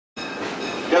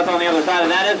just on the other side of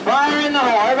that is fire in the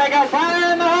hole. Everybody go,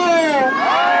 fire in the hole!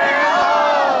 Fire in the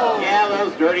hole! Yeah,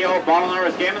 those dirty old ball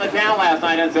owners came in the town last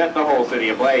night and set the whole city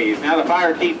ablaze. Now the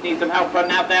fire chief needs some help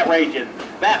putting out that raging,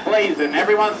 that blazing.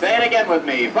 Everyone say it again with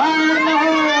me. Fire in the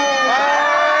hole!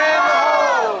 Fire in the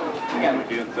hole! You guys are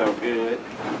doing so good.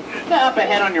 Now up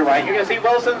ahead on your right, you're going to see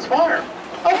Wilson's farm.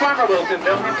 Oh, Farmer Wilson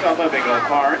built himself a big old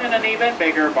barn and an even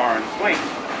bigger barn swing.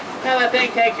 Now that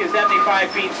thing takes you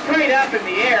 75 feet straight up in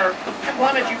the air and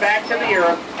plummets you back to the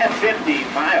earth at 50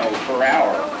 miles per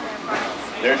hour.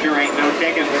 There sure ain't no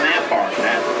chickens in that barn,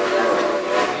 that's for sure.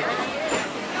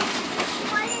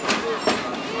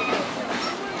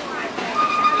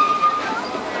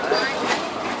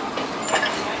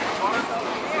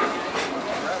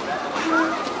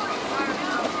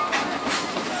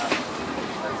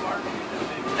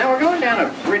 Now we're going down a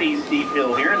pretty steep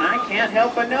hill here, and I can't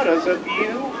help but notice a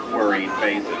few worried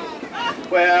faces.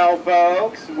 Well,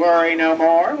 folks, worry no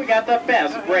more. We got the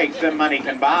best brakes that money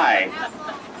can buy.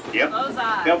 Yep,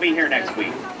 they'll be here next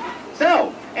week.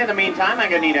 So, in the meantime, I'm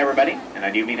going to need everybody, and I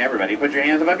do mean everybody, put your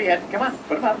hands above your head. Come on,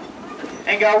 put them up.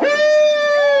 And go, woo!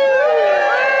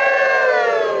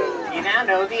 You now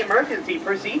know the emergency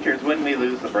procedures when we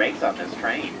lose the brakes on this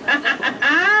train.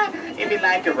 It'd be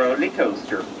like a roller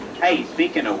coaster. Hey,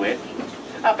 speaking of which,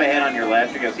 up ahead on your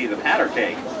left, you're going to see the powder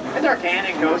keg. It's our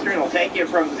cannon coaster. It'll take you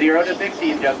from 0 to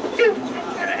 60 in just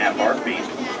 2.5 heartbeats.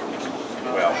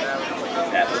 Well,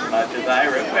 that's as much as I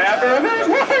remember.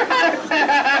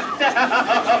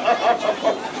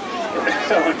 It's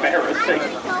so embarrassing.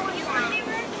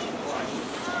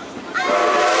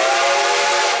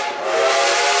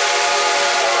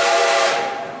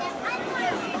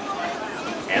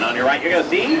 And on your right, you're going to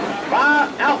see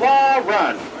Outlaw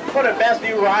Run. What a best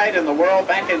new ride in the world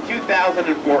back in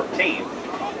 2014.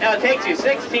 Now it takes you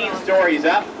 16 stories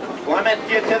up, plummets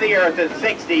you to the earth at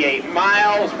 68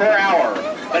 miles per hour.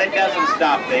 But it doesn't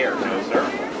stop there, no sir.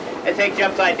 It takes you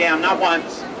upside down, not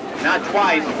once, not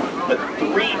twice, but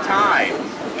 3 times.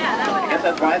 I guess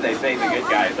that's why they say the good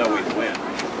guys always win.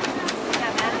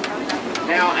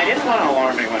 Now, I didn't want to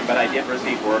alarm anyone, but I did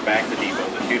receive word back to Depot.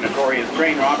 The 2 notorious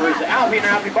train robbers, Alfie and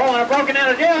Ralphie Boland, are broken out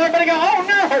of jail. Everybody go, oh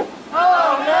no!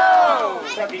 Oh no!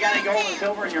 So if you got any gold and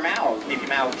silver in your mouths, keep your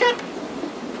mouth shut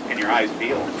and your eyes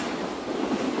peeled.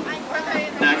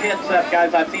 Now, heads up,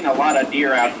 guys, I've seen a lot of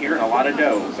deer out here and a lot of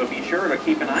doe, so be sure to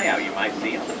keep an eye out. You might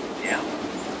see them. Yeah.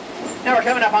 Now, we're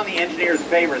coming up on the engineer's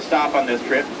favorite stop on this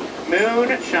trip,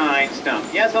 Moonshine Stump.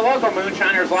 Yes, the local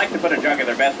moonshiners like to put a jug of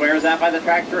their best wares out by the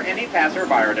track for any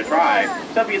passerby to try.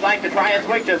 So if you'd like to try it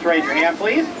quick, just raise your hand,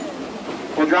 please.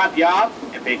 We'll drop you off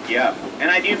and pick you up. And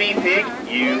I do mean pick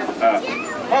you up.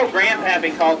 Oh,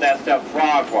 Grandpappy called that stuff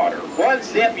frog water. 1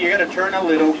 sip, you're going to turn a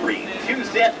little green. 2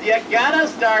 sips, you got to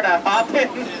start a hopping.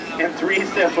 And 3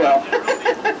 sips, well,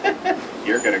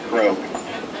 you're going to croak.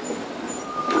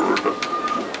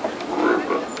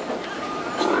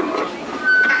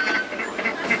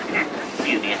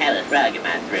 Excuse me, I had a frog in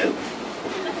my throat.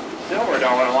 Silver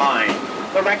Dollar Line,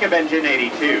 the wreck of Engine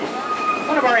 82.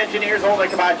 One of our engineers, old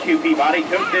Ichabod Peabody,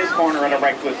 took this corner at a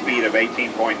reckless speed of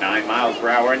 18.9 miles per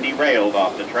hour and derailed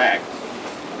off the track.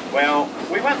 Well,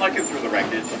 we went looking through the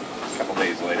wreckage. A couple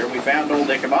days later, we found old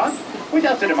Ichabod. We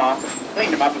dusted him off,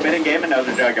 cleaned him up a bit, and gave him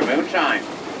another jug of moonshine.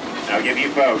 I'll give you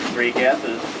folks 3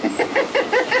 guesses.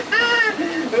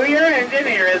 Who your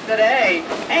engineer is today?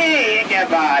 Hey,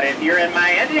 Ichabod, if you're in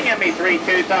my engine, give me 3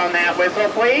 toots on that whistle,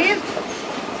 please.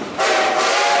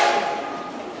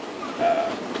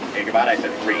 Ichabod, I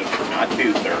said 3, not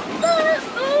 2, sir.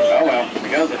 Oh well,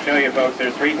 it goes to show you folks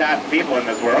there's 3 types of people in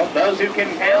this world. Those who can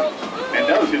count, and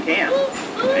those who can't.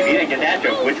 And if you didn't get that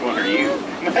joke, which one are you?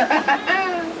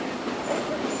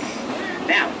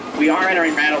 Now, we are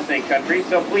entering rattlesnake country,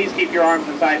 so please keep your arms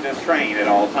inside this train at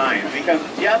all times, because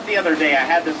just the other day I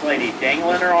had this lady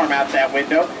dangling her arm out that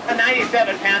window. A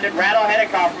 97-pounded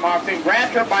rattle-headed copper moccasin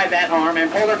grabbed her by that arm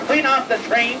and pulled her clean off the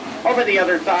train over the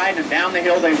other side, and down the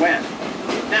hill they went.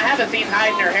 Now, I haven't seen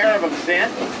hide nor hair of them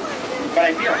since, but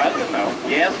I see her husband, though.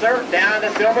 Yes, sir, down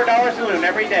to Silver Dollar Saloon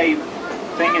every day,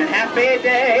 singing Happy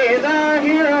Days Are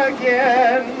Here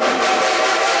Again.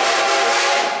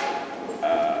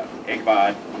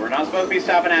 Ichabod, we're not supposed to be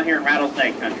stopping out here in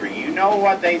rattlesnake country. You know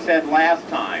what they said last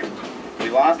time. We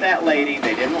lost that lady.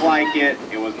 They didn't like it.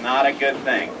 It was not a good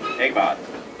thing. Ichabod.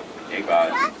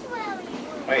 Ichabod.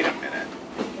 Wait a minute.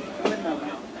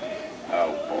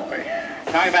 Oh, boy.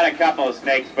 Talking about a couple of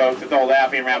snakes, folks. It's old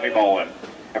Alfie and Ralphie Boland.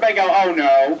 Everybody go, oh,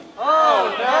 no.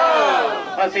 Oh,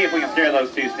 no. Let's see if we can scare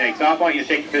those 2 snakes off. Why don't you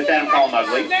shake your fist at them, call them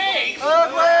ugly. Ugly.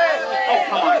 Oh,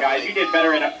 come on, guys. You did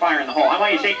better at fire in the hole. I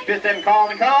want you to shake your fist at them, call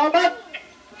them, up.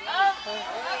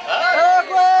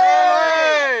 Ugly.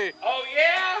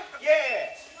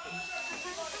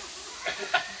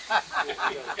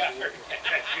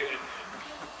 good.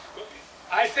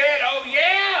 I said, oh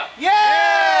yeah!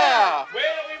 Yeah!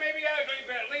 Well, we may be ugly,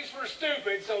 but at least we're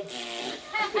stupid, so...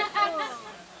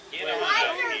 Get on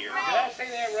out here. Did I say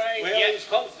that right? Well, it was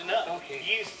close enough. Okay.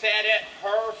 You said it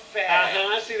perfect.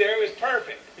 See there, it was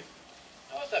perfect.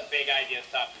 That was a big idea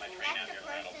stopping my train out here in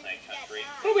Rattlesnake Country.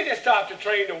 Well, we just stopped the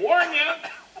train to warn you.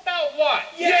 About what?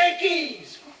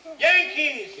 Yankees!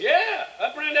 Yankees! Yeah,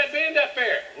 up around that bend up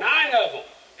there. 9 of them.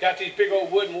 Got these big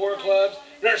old wooden war clubs.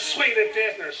 They're swinging at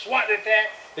this and they're swatting at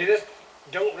that. They just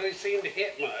don't really seem to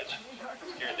hit much.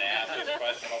 Scared to ask this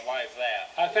question, but why is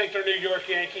that? I think they're New York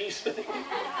Yankees. Bolin,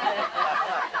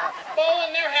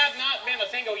 there have not been a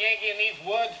single Yankee in these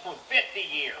woods for 50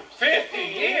 years. 50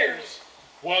 years?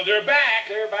 Well, they're back.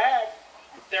 They're back.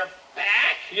 They're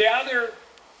back? Yeah, they're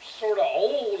sort of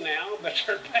old now, but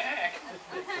they're back.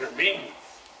 They're mean.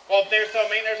 Well, if they're so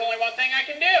mean, there's only one thing I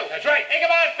can do. That's right. Think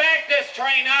about back this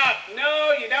train up.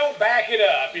 No, you don't back it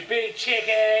up, you big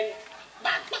chicken.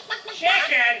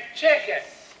 Chicken? Chicken.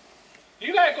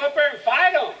 You gotta go up there and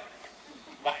fight them.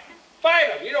 Fight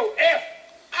them. You know,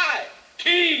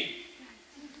 F-I-T.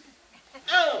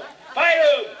 Oh. Fight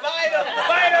them. Fight 'em.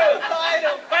 Fight them. Fight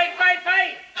 'em. Fight, fight,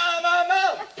 fight.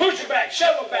 Push it back,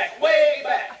 shove it back, way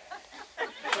back.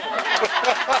 Please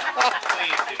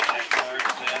do that first,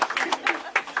 sis.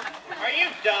 Are you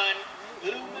done?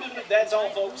 That's all,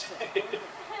 folks.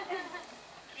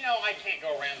 You know, I can't go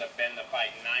around the bend to fight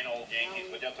 9 old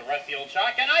Yankees with just a rusty old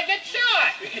shotgun. I get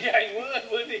shot. Yeah, you would,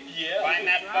 wouldn't you? Yeah. Find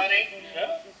that funny?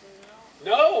 Yeah.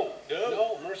 No,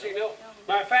 mercy, no.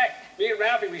 Matter of fact, me and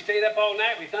Ralphie, we stayed up all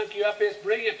night. We thunk you up this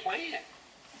brilliant plan.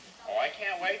 Oh, I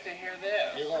can't wait to hear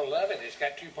this. You're going to love it. It's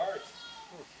got 2 parts.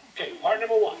 Okay, part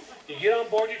number 1. You get on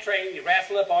board your train, you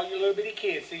wrestle up all your little bitty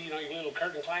kids, see, you know, your little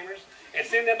curtain climbers, and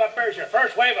send them up there as your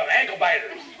first wave of ankle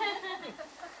biters.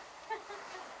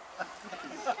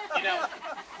 You know,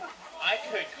 I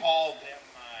could call them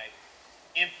my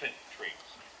infantry.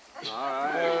 All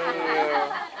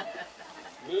right.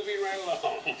 Moving right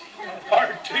along.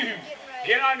 Part 2.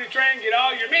 Get on the train, get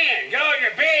all your men, get all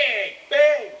your big,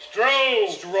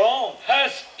 strong,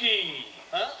 husky.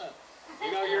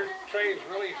 You know, your train's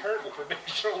really hurting for big,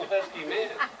 strong, husky men.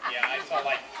 Yeah, I saw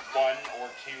like 1 or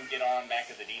 2 get on back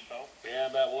at the depot. Yeah,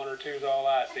 about 1 or 2 is all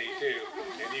I see, too.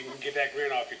 And you can get that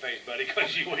grin off your face, buddy,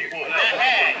 because you ain't one of them.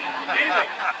 Hey! Anyway,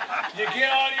 you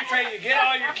get on your train, you get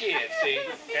all your kids, see,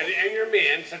 and your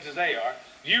men, such as they are.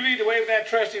 You lead the way with that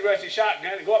trusty, rusty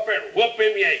shotgun and go up there and whoop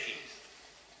them Yankees.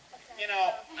 You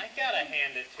know, I gotta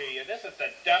hand it to you. This is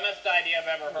the dumbest idea I've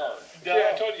ever heard.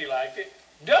 Yeah, I told you liked it.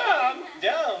 Dumb?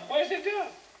 Dumb? Why is it dumb?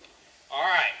 All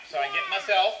right, so I get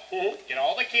myself, get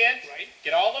all the kids,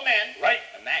 get all the men,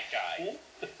 and that guy.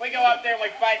 We go up there and we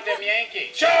fight them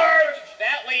Yankees. Charge!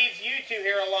 That leaves you 2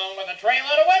 here alone with a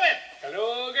trainload of women.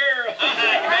 Hello, girl.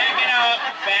 Back it up,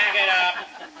 back it up.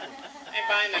 And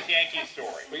find this Yankee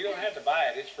story. Well, you don't have to buy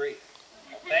it. It's free.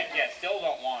 Thank you. I still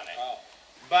don't want it. Oh.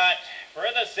 But for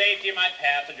the safety of my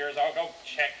passengers, I'll go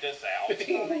check this out. That's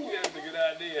a good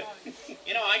idea.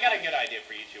 You know, I got a good idea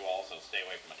for you 2 also. Stay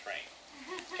away from the train.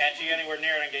 Catch you anywhere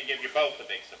near it, I'm going to give you both a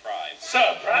big surprise.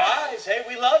 Surprise? Hey,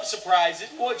 we love surprises.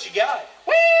 What you got?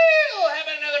 Woo!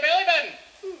 Having another belly button.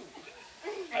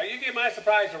 You give my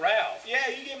surprise to Ralph. Yeah,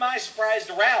 you get my surprise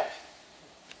to Ralph.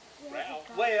 Ralph?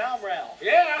 Wait, I'm Ralph.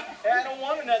 Yeah. Hey, I don't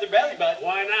want another belly button.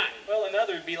 Why not? Well,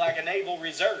 another would be like a naval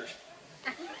reserve.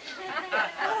 That's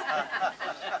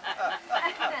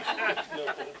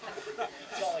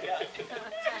all I got.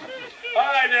 All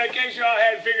right, now, in case you all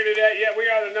hadn't figured it out yet, we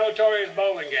are the Notorious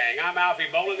Bowling Gang. I'm Alfie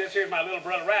Bowling. This here's my little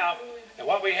brother Ralph. And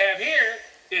what we have here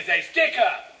is a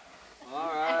stick-up. All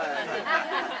right.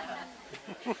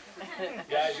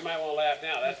 Guys, you might want to laugh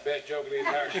now. That's the best joke of the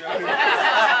entire show.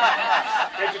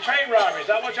 It's a train robbery.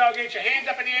 So I want y'all to get your hands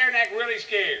up in the air and act really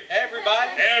scared.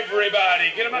 Everybody?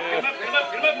 Everybody. Get them up, get them up, get them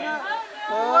up, get them up.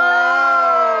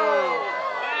 Whoa!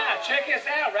 Wow, check this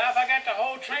out, Ralph. I got the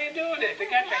whole train doing it. They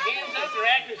got their hands up. They're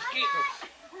acting scared.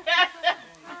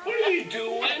 What are you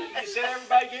doing? You said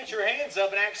everybody get your hands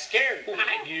up and act scared.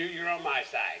 Not you. You're on my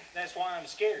side. That's why I'm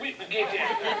scared. We get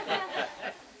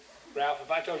that. Ralph,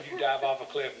 if I told you to dive off a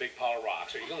cliff, big pile of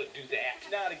rocks, are you going to do that?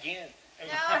 Not again. All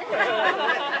right,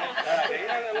 now, you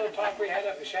know that little talk we had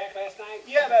up in the shack last night?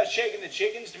 Yeah, about shaking the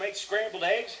chickens to make scrambled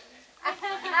eggs.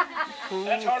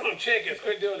 That's hard on chickens.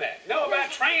 Quit doing that. No,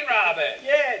 about train robbing.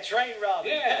 Yeah, train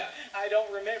robbing. Yeah. I don't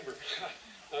remember.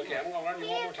 Okay, I'm going to learn you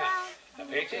one more time. Now,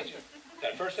 pay attention.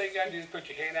 That first thing you got to do is put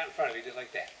your hand out in front of you, just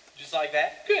like that. Just like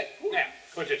that? Good. Now,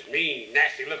 put this mean,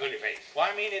 nasty look on your face.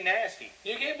 Why mean and nasty?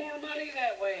 You get more money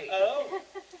that way. Oh.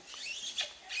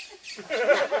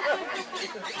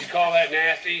 You call that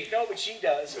nasty? No, but she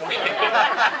does. Okay,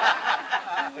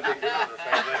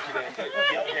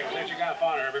 well, since you got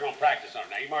fond of her, we're going to practice on her.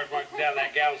 Now, you march down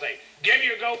that gal and say, give me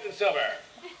your gold and silver.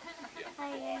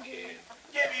 Yeah.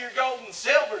 Give me your gold and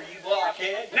silver, you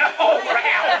blockhead. No, Ralph!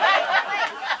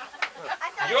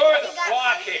 You're the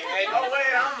blockhead. Oh,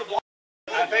 wait, I'm the blockhead.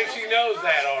 I think she knows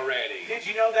that already. Did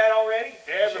you know that already?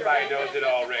 Everybody knows it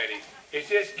already. It's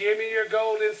just give me your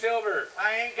gold and silver.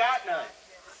 I ain't got none.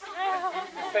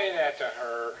 Say that to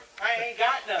her. I ain't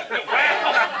got none.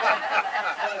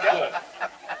 Look.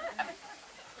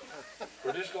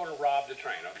 We're just going to rob the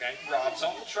train, okay? Rob's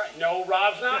on the train. No,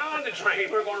 Rob's not on the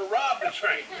train. We're going to rob the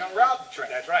train. You're going to rob the train.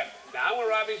 That's right. Now, I'm going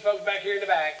to rob these folks back here in the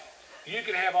back. You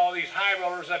can have all these high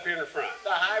rollers up here in the front.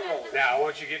 The high rollers. Now, I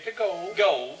want you to get the gold.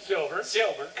 Gold. Silver.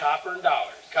 Silver. Copper and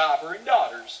dollars. Copper and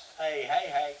daughters. Hey, hey,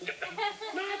 hey.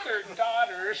 Not their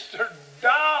daughters, they're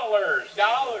dollars.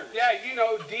 Dollars. Yeah, you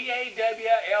know,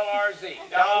 D-A-W-L-R-Z.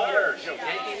 Dollars. You know,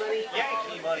 Yankee money?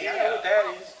 Yankee money. I know what that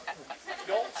is.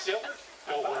 Gold, silver.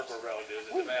 Don't work for relatives.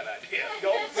 It's a bad idea.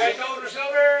 Gold, Got gold or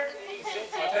silver?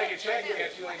 I'll take a check and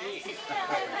get you like these.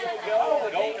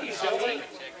 gold, Yankee silver.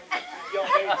 Y'all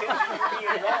pay attention to me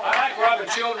and wrong. I like robbing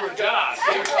children with jobs.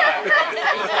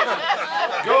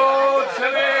 Gold,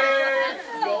 silver.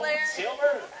 Gold,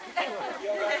 silver.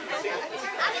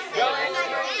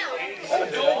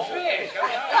 Goldfish.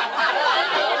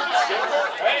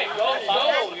 Hey, gold,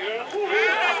 gold, you know.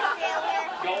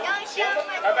 Gold, silver.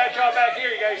 How about y'all back here?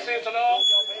 You guys sense it all?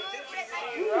 Y'all pay attention to me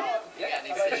and wrong. Yeah,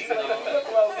 Because you look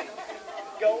loaded.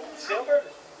 Gold, silver.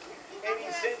 Maybe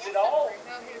you sense it all.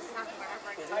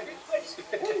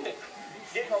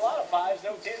 Getting a lot of 5s,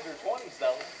 no 10s or 20s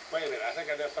though. Wait a minute, I think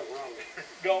I did something wrong there.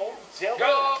 Gold, silver.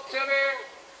 Gold, silver.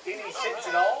 Any sense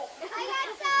at all?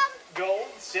 Gold,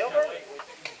 silver.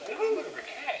 Ooh, for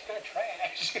cash, not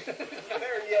trash.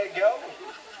 There you go.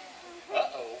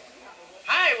 Uh-oh.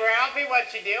 Hi, Ralphie,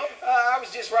 what you do? I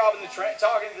was just robbing the train,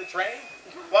 talking to the train.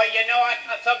 Well, you know, I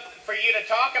got something for you to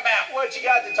talk about. What you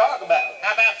got to talk about?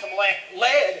 How about some lead?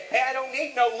 Lead? Hey, I don't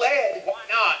need no lead. Why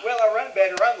not? Well, I run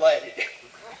better unleaded.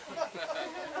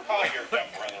 Call your dumb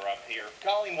brother up here.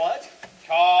 Call him what?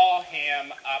 Call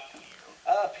him up here.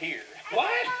 Up here. What?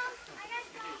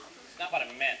 That's not what I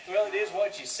meant. Well, it is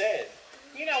what you said.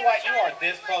 You know what? You are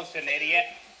this close to an idiot.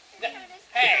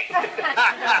 Hey!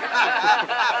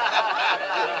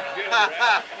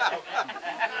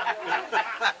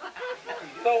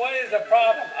 So what is the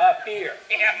problem up here?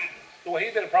 Him. Well,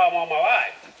 he's been a problem all my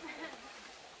life.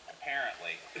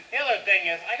 Apparently. The other thing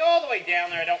is, I go all the way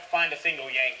down there, I don't find a single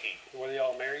Yankee. Were they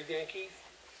all married Yankees?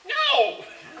 No!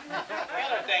 The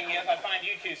other thing is, I find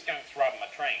you two skunks robbing my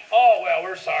train. Oh, well,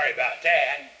 we're sorry about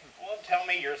that. Well, tell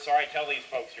me you're sorry. Tell these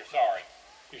folks you're sorry.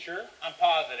 You sure? I'm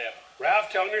positive.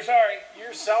 Ralph, tell them you're sorry.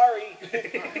 You're sorry.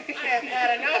 I have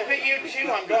had enough of you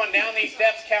two. I'm going down these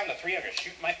steps, counting to 3. I'm going to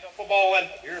shoot myself a bowling.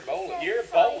 You're bowling. You're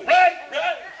bowling. Run!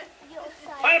 Run.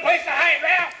 Find a place to hide,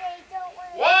 Ralph!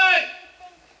 1,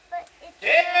 2.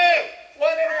 1.5.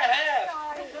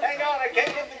 Hang on, I can't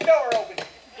get the door open.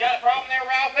 You got a problem there,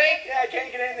 Ralphie? Yeah, I can't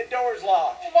get in, the door's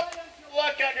locked. Well, why don't you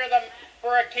look under them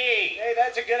for a key? Hey,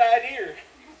 that's a good idea.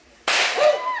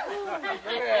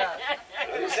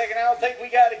 Wait a second, I don't think we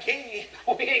got a key.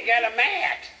 We ain't got a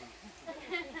mat.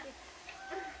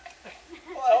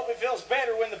 Well, I hope it feels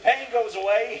better when the pain goes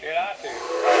away. It ought to.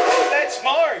 Oh, that's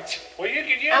smart. Well, you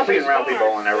can use Alfie this and Ralphie smart.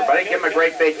 bowling, everybody. Give them a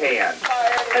great big hand.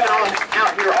 And I'm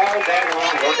out here all day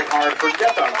long working hard for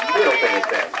just a little bit of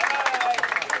this.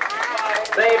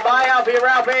 Say bye, Alfie and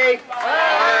Ralphie.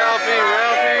 Bye,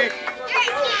 Ralphie.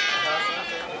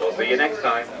 We'll see you next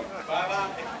time. Bye-bye.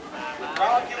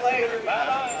 Rock you later.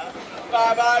 Bye-bye.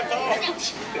 Bye-bye,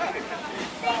 folks.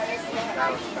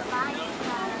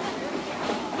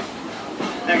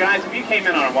 Now, guys, if you came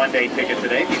in on a one-day ticket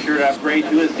today, be sure to upgrade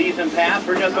to a season pass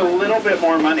for just a little bit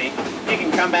more money. You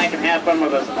can come back and have fun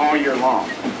with us all year long.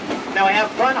 Now, we have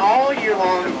fun all year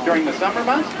long during the summer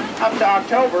months up to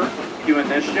October doing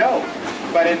this show.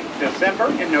 But in December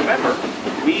and November,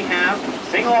 we have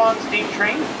sing-along steam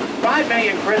train, 5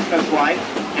 million Christmas lights,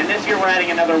 and this year we're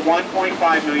adding another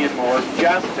 1.5 million more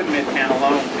just to Midtown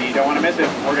alone, so you don't want to miss it.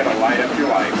 We're going to light up your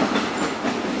life.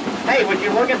 Hey, would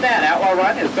you look at that? Outlaw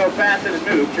Run is so fast that it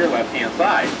moves to your left-hand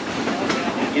side.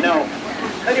 You know,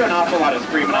 they do an awful lot of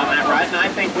screaming on that ride, and I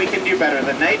think we can do better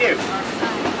than they do.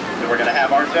 So we're going to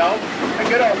have ourselves a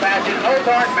good old-fashioned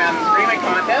Ozark Mountain Screaming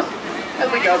Contest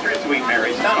as we go through Sweet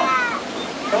Mary's Tunnel.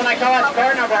 So when I call out your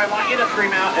car number, I want you to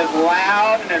scream out as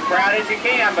loud and as proud as you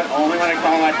can, but only when I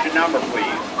call out your number, please.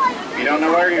 If you don't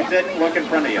know where you're sitting, look in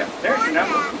front of you. There's your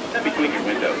number. It's in between your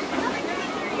windows.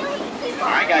 All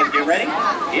right, guys, get ready,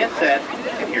 get set,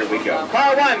 and here we go.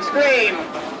 Car 1, scream.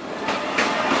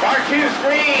 Car 2,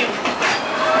 scream.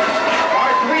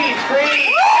 Car 3, scream.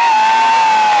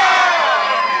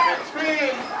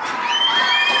 Scream.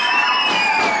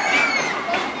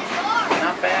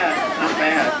 Not bad, not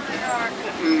bad.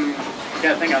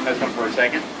 Gotta think on this one for a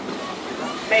second.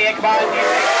 Hey, Ichabod,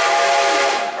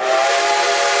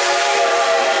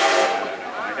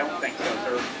 I don't think so,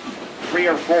 sir. 3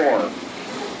 or 4.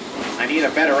 I need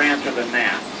a better answer than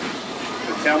that.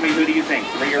 So tell me, who do you think,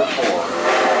 3 or 4? 3 or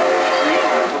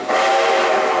 4.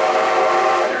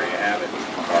 There you have it.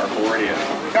 Car 4 it is.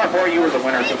 Car 4, you were the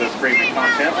winners of this screaming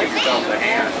contest. Give yourselves a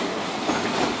hand.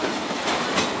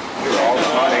 You're all the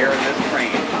hot air in this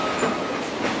train.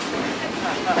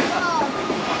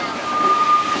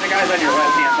 The guys on your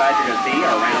left-hand side, you're going to see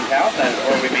our roundhouse. That is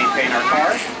where we maintain our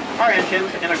cars, our engines,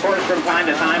 and of course, from time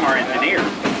to time, our engineers.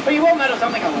 But you will notice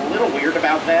something a little weird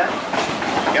about that.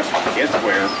 Yep, it's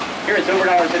square. Here at Silver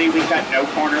Dollar City, we cut no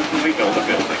corners when we build a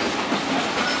building.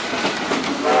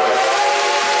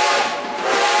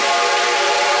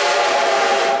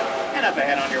 And up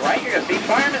ahead on your right, you're going to see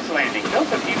Fireman's Landing, built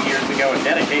a few years ago in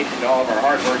dedication to all of our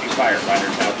hard-working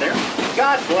firefighters out there.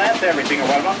 God bless every single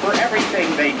one of them for everything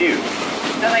they do.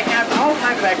 Now, they have all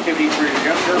kinds of activities for your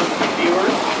younger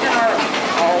viewers and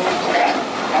all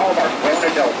of our grown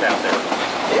adults out there.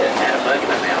 It is kind of muggy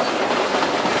in the mouth.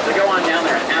 So go on down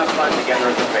there and have fun together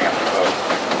as a family, folks.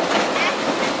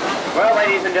 Well,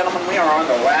 ladies and gentlemen, we are on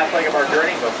the last leg of our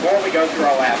journey before we go through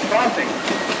our last crossing.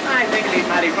 I think it'd be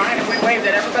mighty fine if we waved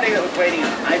at everybody that was waiting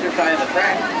on either side of the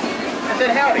track and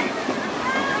said howdy.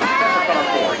 That's a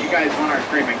car 4. You guys won our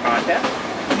screaming contest.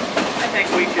 I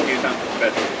think we should do something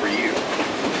special for you.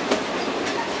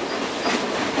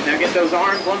 Now get those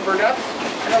arms limbered up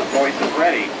and those voices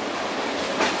ready.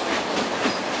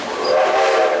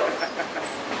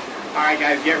 Alright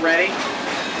guys, get ready,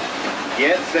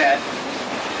 get set,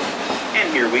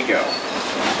 and here we go.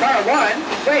 Car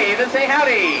 1, wave and say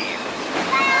howdy.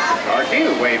 Car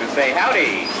 2, wave and say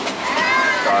howdy.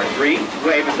 Car 3,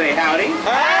 wave and say howdy.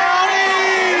 Howdy!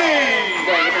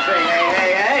 Wave and say hey,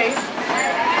 hey, hey.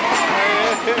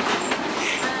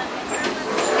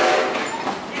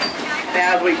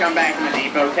 Now as we come back from the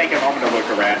depot, take a moment to look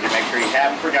around you. Make sure you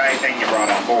haven't forgot anything you brought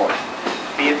on board.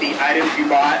 Be it the items you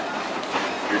bought,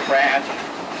 your trash,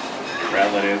 your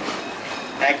relatives,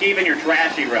 heck, even your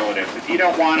trashy relatives. If you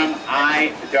don't want them,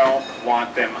 I don't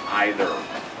want them either.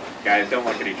 Guys, don't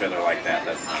look at each other like that.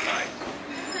 That's not nice.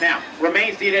 Now,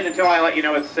 remain seated until I let you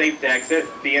know it's safe to exit.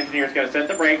 The engineer's going to set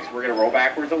the brakes. We're going to roll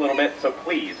backwards a little bit. So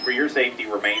please, for your safety,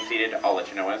 remain seated. I'll let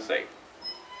you know when it's safe.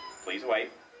 Please wait.